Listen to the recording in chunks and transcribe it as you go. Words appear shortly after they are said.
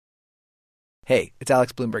Hey, it's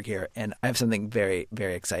Alex Bloomberg here, and I have something very,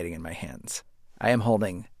 very exciting in my hands. I am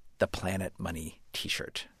holding the Planet Money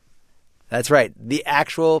t-shirt. That's right, the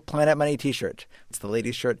actual Planet Money t-shirt. It's the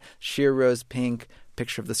ladies' shirt, sheer rose pink,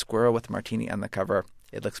 picture of the squirrel with martini on the cover.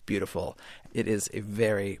 It looks beautiful. It is a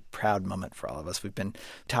very proud moment for all of us. We've been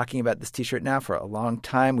talking about this t-shirt now for a long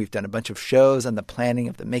time. We've done a bunch of shows on the planning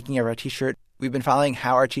of the making of our t-shirt. We've been following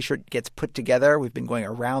how our t-shirt gets put together. We've been going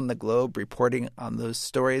around the globe reporting on those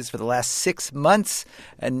stories for the last 6 months,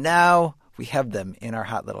 and now we have them in our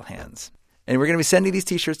hot little hands. And we're going to be sending these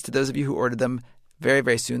t-shirts to those of you who ordered them very,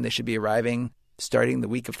 very soon. They should be arriving starting the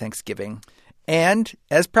week of Thanksgiving. And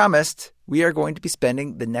as promised, we are going to be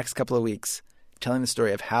spending the next couple of weeks telling the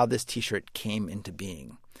story of how this t-shirt came into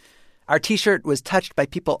being. Our t-shirt was touched by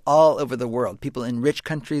people all over the world, people in rich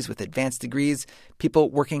countries with advanced degrees, people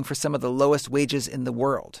working for some of the lowest wages in the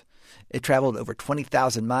world. It traveled over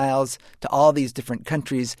 20,000 miles to all these different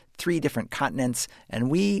countries, 3 different continents,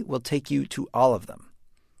 and we will take you to all of them.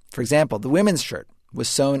 For example, the women's shirt was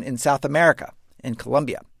sewn in South America, in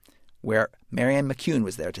Colombia, where Marianne McCune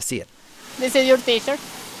was there to see it. This is your t-shirt?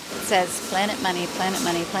 It says Planet Money, Planet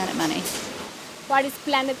Money, Planet Money. What is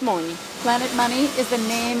Planet Money? Planet Money is the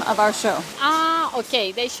name of our show. Ah,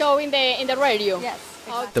 okay. They show in the radio. Yes.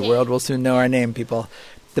 Exactly. The world will soon know our name, people.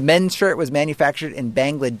 The men's shirt was manufactured in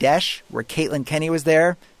Bangladesh, where Caitlin Kenny was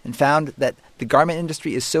there, and found that the garment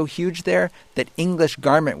industry is so huge there that English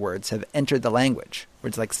garment words have entered the language.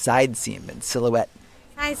 Words like side seam and silhouette.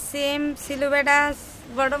 Side seam, silhouette,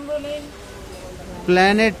 bottom rolling.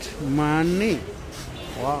 Planet Money.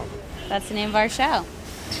 Wow. That's the name of our show.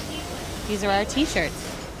 These are our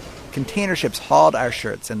t-shirts. Container ships hauled our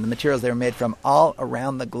shirts and the materials they were made from all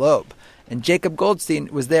around the globe. And Jacob Goldstein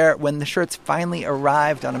was there when the shirts finally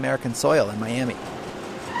arrived on American soil in Miami.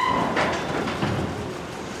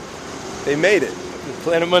 They made it. The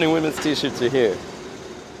Planet Money women's t-shirts are here.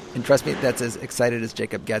 And trust me, that's as excited as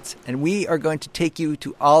Jacob gets. And we are going to take you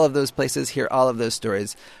to all of those places, hear all of those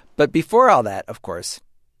stories. But before all that, of course,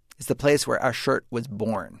 is the place where our shirt was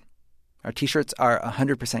born. Our t-shirts are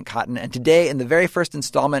 100% cotton. And today, in the very first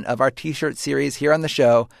installment of our t-shirt series here on the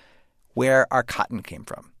show, where our cotton came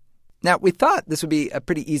from. Now, we thought this would be a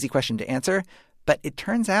pretty easy question to answer, but it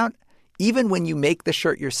turns out even when you make the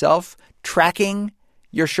shirt yourself, tracking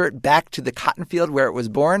your shirt back to the cotton field where it was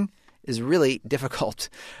born is really difficult.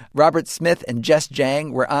 Robert Smith and Jess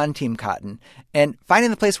Jang were on Team Cotton, and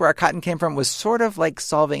finding the place where our cotton came from was sort of like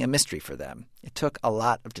solving a mystery for them. It took a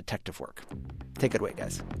lot of detective work. Take it away,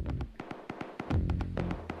 guys.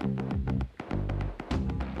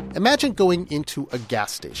 Imagine going into a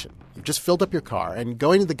gas station. You've just filled up your car and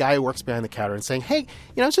going to the guy who works behind the counter and saying, hey,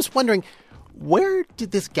 I was just wondering, where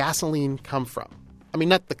did this gasoline come from? I mean,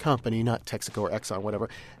 not the company, not Texaco or Exxon, whatever.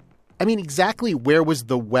 I mean, exactly where was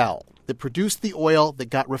the well that produced the oil that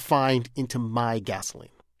got refined into my gasoline?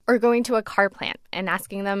 Or going to a car plant and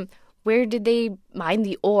asking them, where did they mine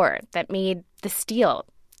the ore that made the steel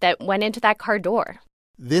that went into that car door?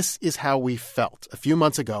 This is how we felt a few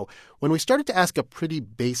months ago when we started to ask a pretty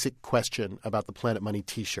basic question about the Planet Money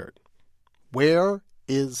t-shirt. Where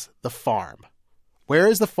is the farm? Where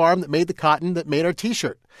is the farm that made the cotton that made our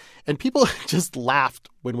t-shirt? And people just laughed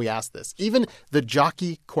when we asked this. Even the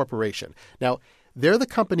Jockey Corporation. Now, they're the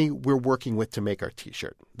company we're working with to make our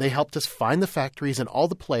t-shirt. They helped us find the factories and all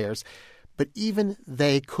the players, but even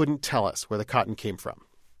they couldn't tell us where the cotton came from.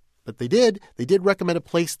 But they did recommend a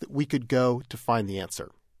place that we could go to find the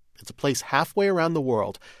answer. It's a place halfway around the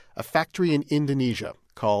world, a factory in Indonesia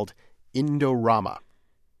called Indorama.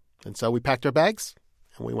 And so we packed our bags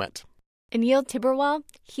and we went. Anil Tiberwal,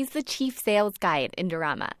 he's the chief sales guy at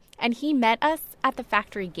Indorama, and he met us at the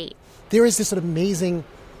factory gate. There is this sort of amazing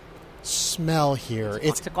smell here.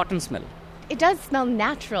 It's a cotton smell. It does smell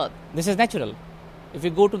natural. This is natural. If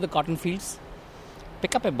you go to the cotton fields,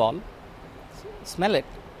 pick up a ball, smell it,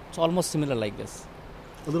 it's almost similar like this.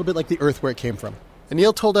 A little bit like the earth where it came from.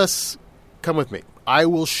 Anil told us, come with me. I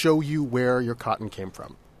will show you where your cotton came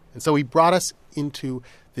from. And so he brought us into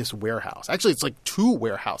this warehouse. Actually, it's like 2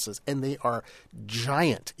 warehouses, and they are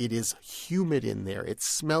giant. It is humid in there. It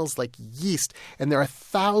smells like yeast, and there are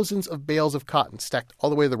thousands of bales of cotton stacked all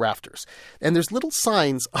the way to the rafters. And there's little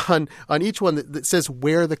signs on each one that says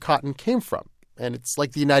where the cotton came from. And it's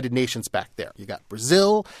like the United Nations back there. You got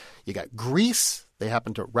Brazil, you got Greece. They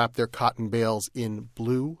happen to wrap their cotton bales in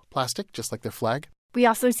blue plastic, just like their flag. We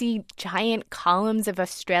also see giant columns of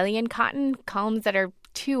Australian cotton, columns that are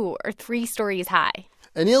 2 or 3 stories high.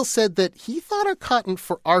 Anil said that he thought our cotton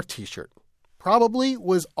for our t-shirt probably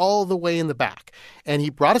was all the way in the back. And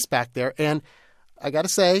he brought us back there, and I got to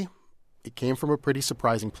say, it came from a pretty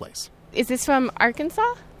surprising place. Is this from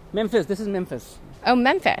Arkansas? Memphis. This is Memphis. Oh,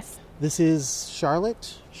 Memphis. This is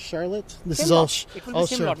Charlotte. This Same is all. lot. It will be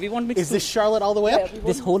same lot. We won't mix Is this Charlotte all the way up?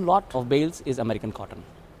 This whole lot of bales is American cotton.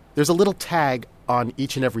 There's a little tag on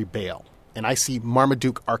each and every bale, and I see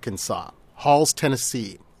Marmaduke, Arkansas, Halls,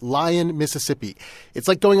 Tennessee, Lyon, Mississippi. It's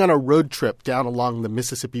like going on a road trip down along the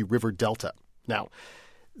Mississippi River Delta. Now,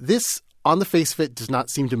 this, on the face of it, does not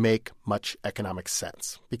seem to make much economic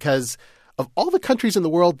sense because of all the countries in the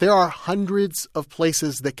world, there are hundreds of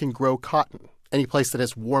places that can grow cotton. Any place that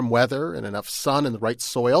has warm weather and enough sun and the right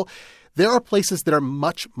soil. There are places that are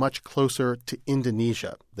much, much closer to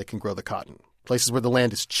Indonesia that can grow the cotton. Places where the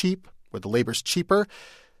land is cheap, where the labor's cheaper.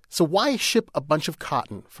 So why ship a bunch of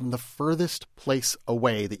cotton from the furthest place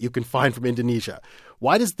away that you can find from Indonesia?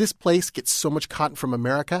 Why does this place get so much cotton from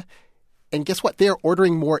America? And guess what? They are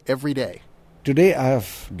ordering more every day. Today I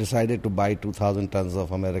have decided to buy 2,000 tons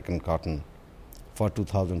of American cotton for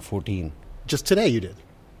 2014. Just today you did?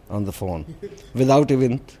 On the phone, without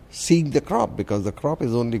even seeing the crop, because the crop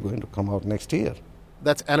is only going to come out next year.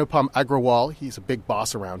 That's Anupam Agrawal. He's a big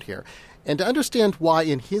boss around here. And to understand why,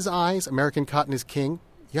 in his eyes, American cotton is king,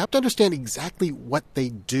 you have to understand exactly what they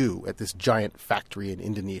do at this giant factory in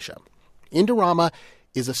Indonesia. Indorama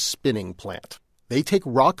is a spinning plant. They take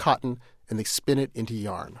raw cotton and they spin it into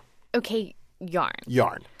yarn. Okay, yarn.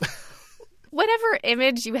 Yarn. Whatever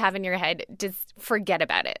image you have in your head, just forget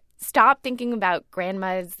about it. Stop thinking about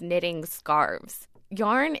grandma's knitting scarves.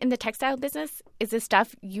 Yarn in the textile business is the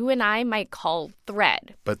stuff you and I might call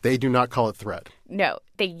thread. But they do not call it thread. No,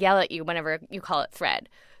 they yell at you whenever you call it thread.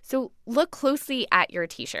 So look closely at your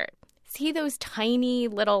T-shirt. See those tiny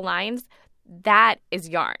little lines? That is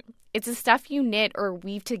yarn. It's the stuff you knit or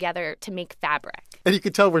weave together to make fabric. And you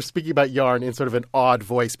can tell we're speaking about yarn in sort of an odd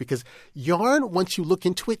voice because yarn, once you look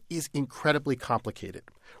into it, is incredibly complicated.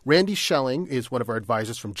 Randy Schelling is one of our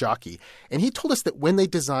advisors from Jockey, and he told us that when they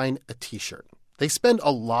design a T-shirt, they spend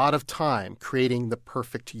a lot of time creating the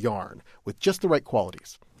perfect yarn with just the right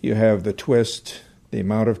qualities. You have the twist, the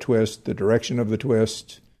amount of twist, the direction of the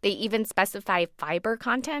twist. They even specify fiber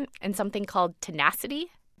content and something called tenacity.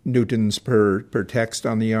 Newtons per text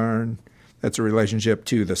on the yarn. That's a relationship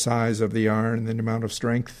to the size of the yarn and the amount of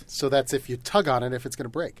strength. So that's if you tug on it, if it's going to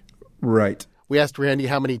break. Right. We asked Randy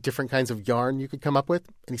how many different kinds of yarn you could come up with,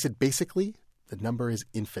 and he said basically the number is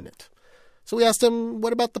infinite. So we asked him,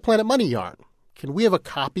 what about the Planet Money yarn? Can we have a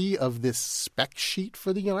copy of this spec sheet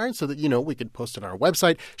for the yarn so that, we could post it on our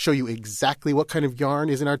website, show you exactly what kind of yarn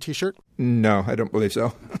is in our T-shirt? No, I don't believe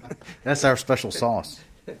so. That's our special sauce.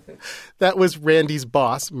 That was Randy's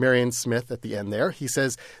boss, Marion Smith, at the end there. He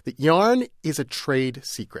says that yarn is a trade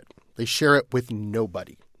secret. They share it with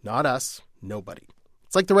nobody. Not us, nobody.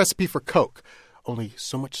 It's like the recipe for Coke, only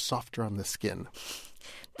so much softer on the skin.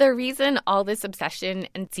 The reason all this obsession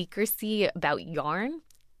and secrecy about yarn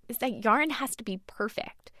is that yarn has to be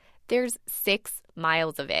perfect. There's 6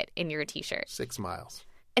 miles of it in your T-shirt. 6 miles.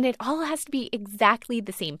 And it all has to be exactly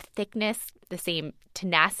the same thickness, the same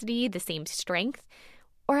tenacity, the same strength,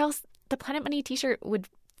 or else the Planet Money T-shirt would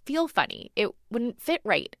feel funny. It wouldn't fit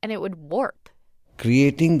right, and it would warp.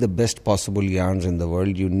 Creating the best possible yarns in the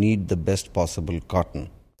world, you need the best possible cotton.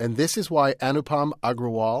 And this is why Anupam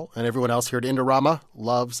Agrawal and everyone else here at Indorama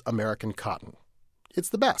loves American cotton. It's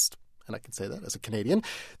the best, and I can say that as a Canadian.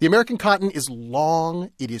 The American cotton is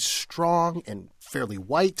long, it is strong and fairly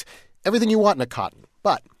white, everything you want in a cotton.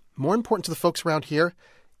 But more important to the folks around here,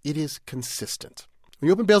 it is consistent. When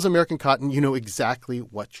you open bales of American cotton, you know exactly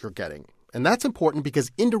what you're getting. And that's important because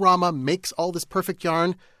Indorama makes all this perfect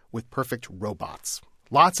yarn with perfect robots.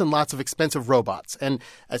 Lots and lots of expensive robots. And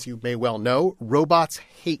as you may well know, robots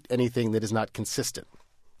hate anything that is not consistent.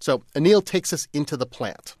 So Anil takes us into the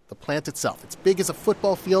plant itself. It's big as a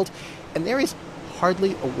football field, and there is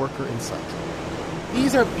hardly a worker in sight.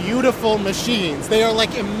 These are beautiful machines. They are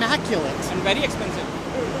like immaculate. And very expensive.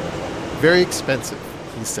 Very expensive,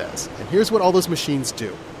 he says. And here's what all those machines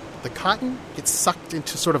do. The cotton gets sucked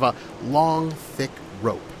into sort of a long, thick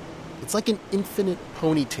rope. It's like an infinite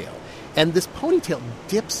ponytail. And this ponytail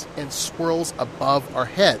dips and swirls above our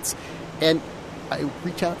heads. And I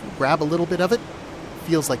reach out and grab a little bit of it.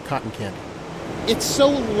 Feels like cotton candy. It's so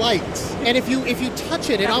light. And if you touch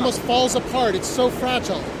it, it almost falls apart. It's so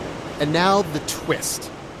fragile. And now the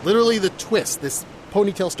twist. Literally the twist. This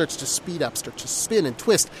ponytail starts to speed up, starts to spin and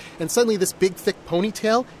twist. And suddenly this big, thick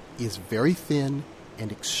ponytail is very thin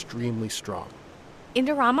and extremely strong.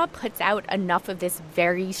 Indorama puts out enough of this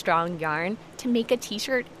very strong yarn to make a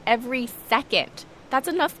T-shirt every second. That's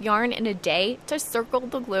enough yarn in a day to circle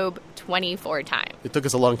the globe 24 times. It took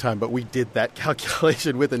us a long time, but we did that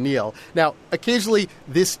calculation with Anil. Now, occasionally,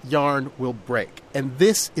 this yarn will break, and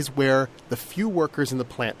this is where the few workers in the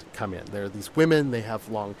plant come in. There are these women, they have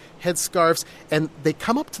long headscarves, and they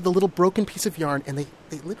come up to the little broken piece of yarn, and they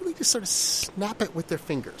literally just sort of snap it with their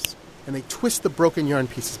fingers, and they twist the broken yarn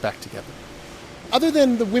pieces back together. Other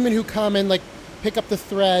than the women who come and, pick up the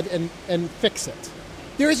thread and fix it,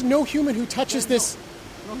 there is no human who touches this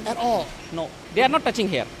at all. No, they are not touching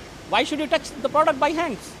here. Why should you touch the product by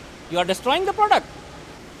hands? You are destroying the product.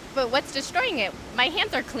 But what's destroying it? My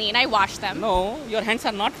hands are clean. I wash them. No, your hands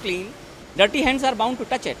are not clean. Dirty hands are bound to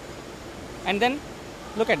touch it. And then,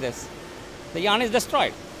 look at this. The yarn is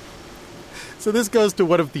destroyed. So this goes to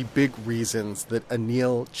one of the big reasons that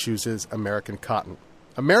Anil chooses American cotton.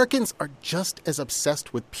 Americans are just as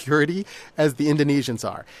obsessed with purity as the Indonesians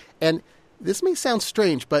are. And this may sound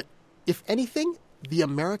strange, but if anything, the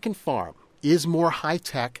American farm is more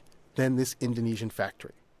high-tech than this Indonesian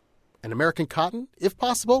factory. And American cotton, if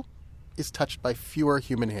possible, is touched by fewer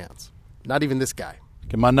human hands. Not even this guy.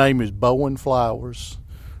 Okay, my name is Bowen Flowers.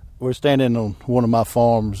 We're standing on one of my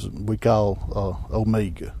farms we call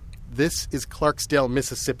Omega. This is Clarksdale,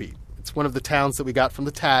 Mississippi. It's one of the towns that we got from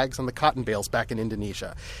the tags on the cotton bales back in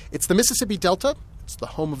Indonesia. It's the Mississippi Delta. It's the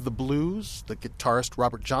home of the blues, the guitarist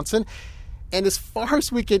Robert Johnson. And as far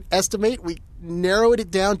as we can estimate, we narrowed it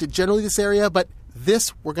down to generally this area, but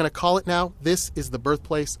this, we're going to call it now, this is the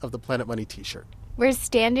birthplace of the Planet Money t-shirt. We're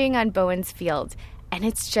standing on Bowen's field, and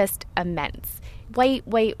it's just immense. White,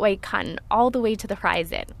 white, white cotton all the way to the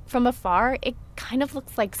horizon. From afar, it kind of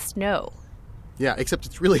looks like snow. Yeah, except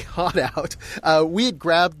it's really hot out. We had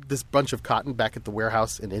grabbed this bunch of cotton back at the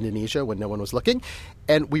warehouse in Indonesia when no one was looking,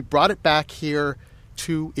 and we brought it back here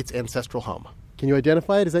to its ancestral home. Can you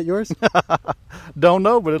identify it? Is that yours? Don't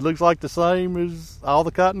know, but it looks like the same as all the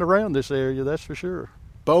cotton around this area, that's for sure.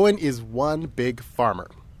 Bowen is one big farmer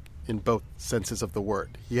in both senses of the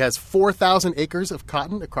word. He has 4,000 acres of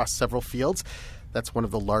cotton across several fields. That's one of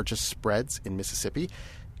the largest spreads in Mississippi.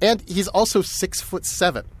 And he's also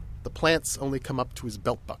 6'7". The plants only come up to his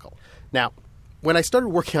belt buckle. Now, when I started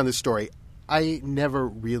working on this story, I never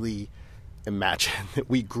really imagined that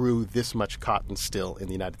we grew this much cotton still in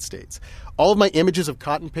the United States. All of my images of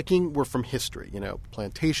cotton picking were from history,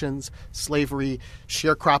 plantations, slavery,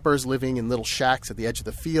 sharecroppers living in little shacks at the edge of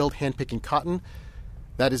the field, hand-picking cotton.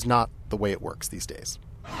 That is not the way it works these days.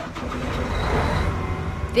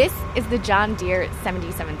 This is the John Deere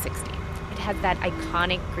 7760. It has that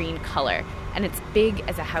iconic green color, and it's big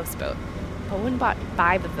as a houseboat. Bowen bought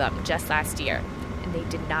 5 of them just last year, and they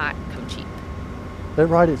did not come cheap. They're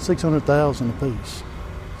right at $600,000 a piece.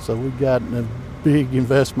 So we've got a big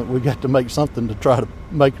investment. We got to make something to try to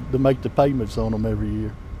make the payments on them every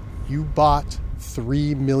year. You bought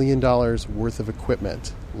 $3 million worth of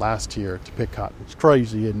equipment last year to pick cotton. It's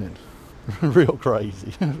crazy, isn't it? Real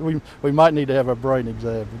crazy. We might need to have our brain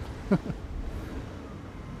examined.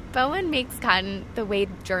 Bowen makes cotton the way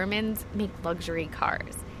Germans make luxury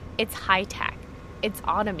cars. It's high-tech. It's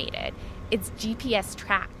automated. It's GPS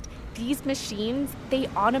tracked. These machines, they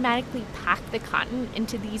automatically pack the cotton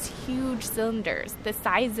into these huge cylinders the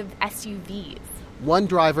size of SUVs. One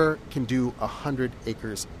driver can do 100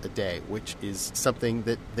 acres a day, which is something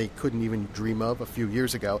that they couldn't even dream of a few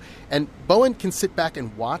years ago. And Bowen can sit back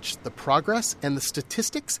and watch the progress and the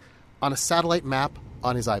statistics on a satellite map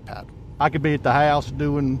on his iPad. I could be at the house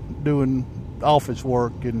doing office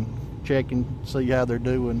work and checking, see how they're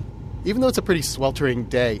doing. Even though it's a pretty sweltering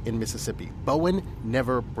day in Mississippi, Bowen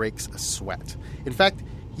never breaks a sweat. In fact,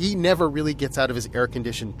 he never really gets out of his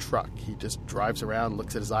air-conditioned truck. He just drives around,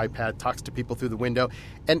 looks at his iPad, talks to people through the window.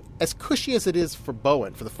 And as cushy as it is for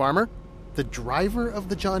Bowen, for the farmer, the driver of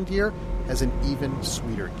the John Deere has an even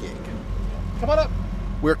sweeter gig. Come on up.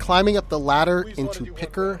 We're climbing up the ladder into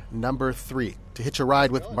picker number 3 to hitch a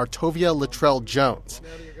ride with Martovia Luttrell Jones.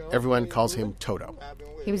 Everyone calls him Toto.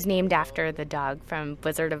 He was named after the dog from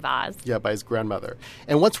Wizard of Oz. Yeah, by his grandmother.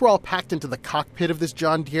 And once we're all packed into the cockpit of this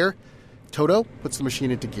John Deere, Toto puts the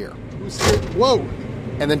machine into gear. Whoa!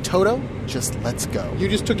 And then Toto just lets go. You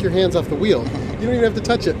just took your hands off the wheel. You don't even have to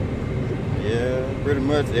touch it. Yeah, pretty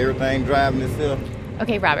much everything driving itself.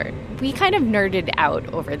 Okay, Robert, we kind of nerded out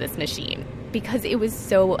over this machine because it was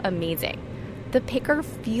so amazing. The picker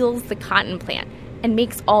feels the cotton plant and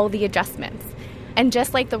makes all the adjustments. And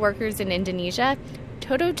just like the workers in Indonesia,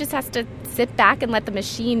 Toto just has to sit back and let the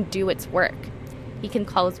machine do its work. He can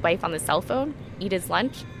call his wife on the cell phone, eat his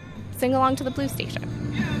lunch, sing along to the blues station.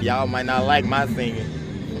 Y'all might not like my singing.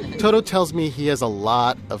 Toto tells me he has a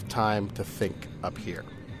lot of time to think up here.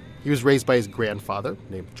 He was raised by his grandfather,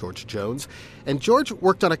 named George Jones, and George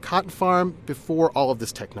worked on a cotton farm before all of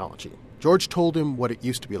this technology. George told him what it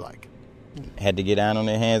used to be like. Had to get down on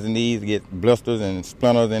their hands and knees, get blisters and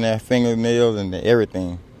splinters in their fingernails and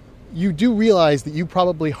everything. You do realize that you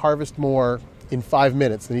probably harvest more in 5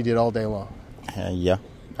 minutes than he did all day long. Yeah.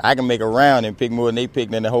 I can make a round and pick more than they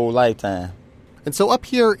picked in their whole lifetime. And so up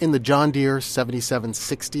here in the John Deere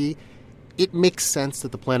 7760, it makes sense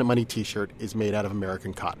that the Planet Money T-shirt is made out of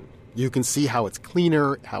American cotton. You can see how it's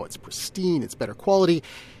cleaner, how it's pristine, it's better quality.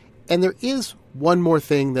 And there is one more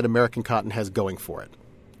thing that American cotton has going for it.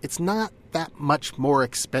 It's not that much more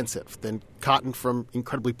expensive than cotton from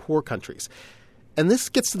incredibly poor countries. And this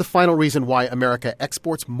gets to the final reason why America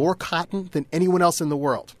exports more cotton than anyone else in the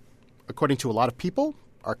world. According to a lot of people,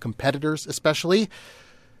 our competitors especially,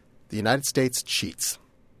 the United States cheats.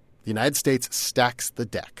 The United States stacks the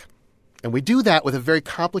deck. And we do that with a very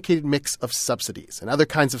complicated mix of subsidies and other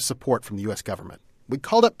kinds of support from the U.S. government. We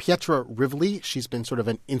called up Pietra Rivoli. She's been sort of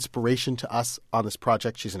an inspiration to us on this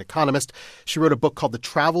project. She's an economist. She wrote a book called The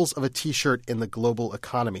Travels of a T-Shirt in the Global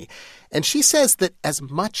Economy. And she says that as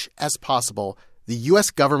much as possible, the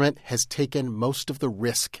U.S. government has taken most of the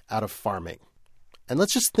risk out of farming. And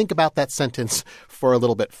let's just think about that sentence for a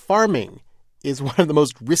little bit. Farming is one of the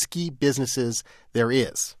most risky businesses there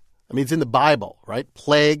is. I mean, it's in the Bible, right?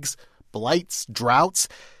 Plagues, blights, droughts.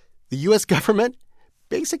 The U.S. government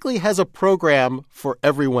basically has a program for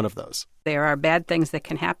every one of those. There are bad things that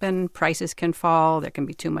can happen. Prices can fall. There can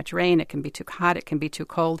be too much rain. It can be too hot. It can be too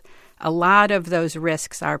cold. A lot of those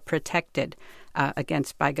risks are protected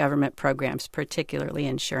against by government programs, particularly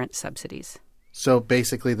insurance subsidies. So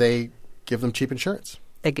basically they give them cheap insurance.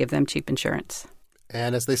 They give them cheap insurance.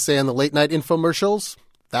 And as they say in the late-night infomercials,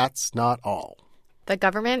 that's not all. The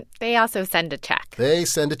government, they also send a check. They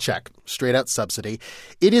send a check, straight-out subsidy.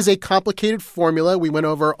 It is a complicated formula. We went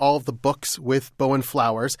over all of the books with Bowen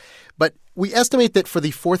Flowers. But we estimate that for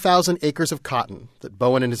the 4,000 acres of cotton that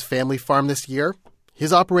Bowen and his family farm this year,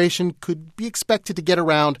 his operation could be expected to get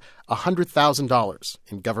around $100,000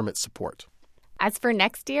 in government support. As for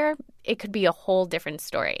next year, it could be a whole different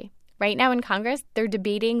story. Right now in Congress, they're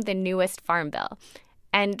debating the newest farm bill.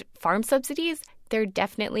 And farm subsidies, they're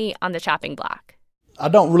definitely on the chopping block. I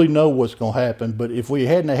don't really know what's going to happen, but if we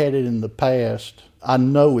hadn't had it in the past, I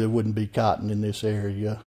know there wouldn't be cotton in this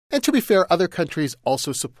area. And to be fair, other countries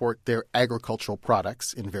also support their agricultural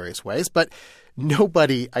products in various ways, but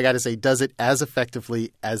nobody, I got to say, does it as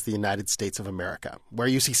effectively as the United States of America, where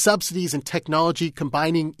you see subsidies and technology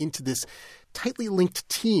combining into this tightly linked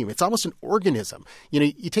team. It's almost an organism. You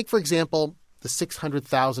know, you take, for example, the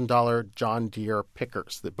 $600,000 John Deere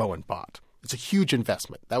pickers that Bowen bought. It's a huge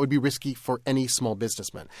investment. That would be risky for any small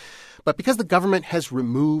businessman. But because the government has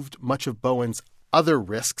removed much of Bowen's other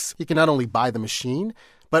risks, he can not only buy the machine,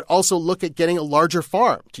 but also look at getting a larger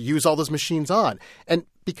farm to use all those machines on. And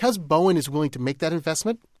because Bowen is willing to make that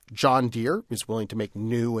investment, John Deere is willing to make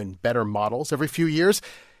new and better models every few years.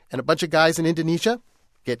 And a bunch of guys in Indonesia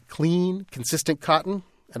get clean, consistent cotton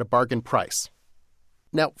at a bargain price.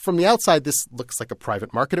 Now, from the outside, this looks like a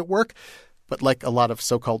private market at work. But like a lot of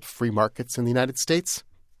so-called free markets in the United States,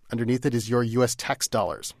 underneath it is your U.S. tax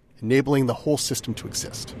dollars, enabling the whole system to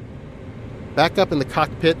exist. Back up in the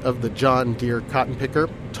cockpit of the John Deere cotton picker,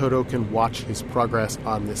 Toto can watch his progress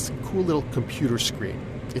on this cool little computer screen.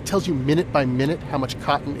 It tells you minute by minute how much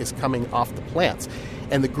cotton is coming off the plants.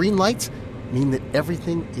 And the green lights mean that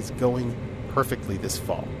everything is going perfectly this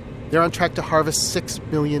fall. They're on track to harvest 6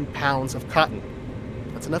 million pounds of cotton.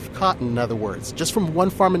 That's enough cotton, in other words, just from one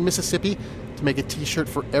farm in Mississippi to make a T-shirt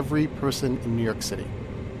for every person in New York City.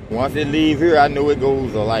 Once it leaves here, I know it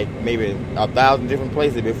goes to like maybe 1,000 different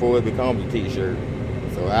places before it becomes a T-shirt.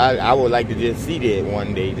 So I would like to just see that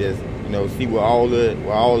one day, just see where all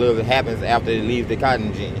of it happens after it leaves the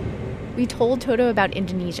cotton gin. We told Toto about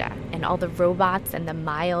Indonesia and all the robots and the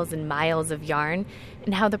miles and miles of yarn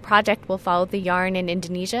and how the project will follow the yarn in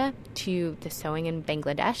Indonesia to the sewing in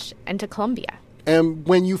Bangladesh and to Colombia. And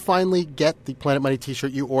when you finally get the Planet Money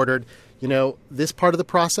T-shirt you ordered, this part of the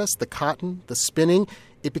process, the cotton, the spinning,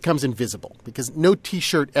 it becomes invisible because no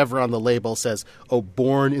T-shirt ever on the label says,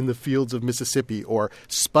 born in the fields of Mississippi or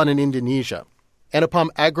spun in Indonesia. Anupam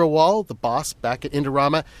Agrawal, the boss back at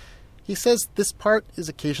Indorama, he says this part is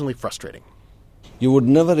occasionally frustrating. You would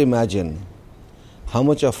never imagine how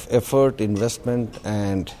much of effort, investment,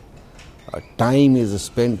 and time is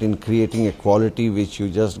spent in creating a quality which you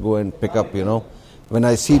just go and pick up, When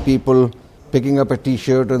I see people picking up a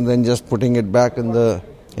T-shirt and then just putting it back in the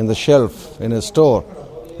shelf in a store,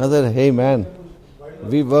 I said, hey man,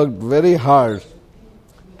 we worked very hard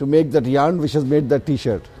to make that yarn which has made that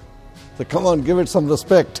T-shirt. So come on, give it some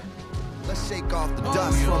respect. Let's shake off the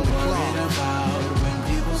dust from the cloth.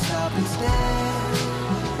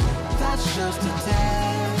 That's just a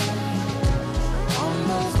tag on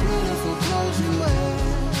those beautiful clothes you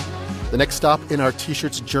wear. The next stop in our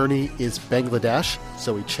T-shirts journey is Bangladesh.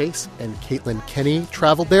 Zoe Chase and Caitlin Kenny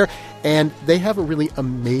traveled there, and they have a really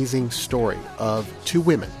amazing story of two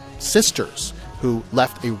women, sisters, who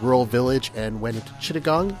left a rural village and went into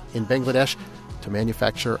Chittagong in Bangladesh to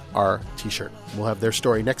manufacture our T-shirt. We'll have their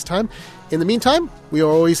story next time. In the meantime, we are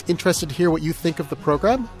always interested to hear what you think of the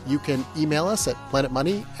program. You can email us at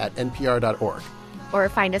planetmoney@npr.org. Or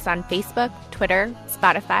find us on Facebook, Twitter,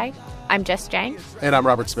 Spotify. I'm Jess Jang. And I'm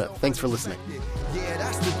Robert Smith. Thanks for listening. Yeah,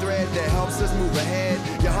 that's the thread that helps us move ahead.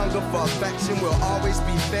 Your hunger for affection will always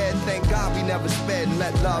be fed. Thank God we never sped and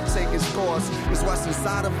let love take its course. It's what's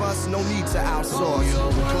inside of us, no need to outsource.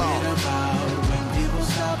 When people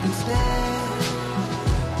stop and stare,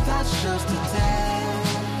 that's just a tag.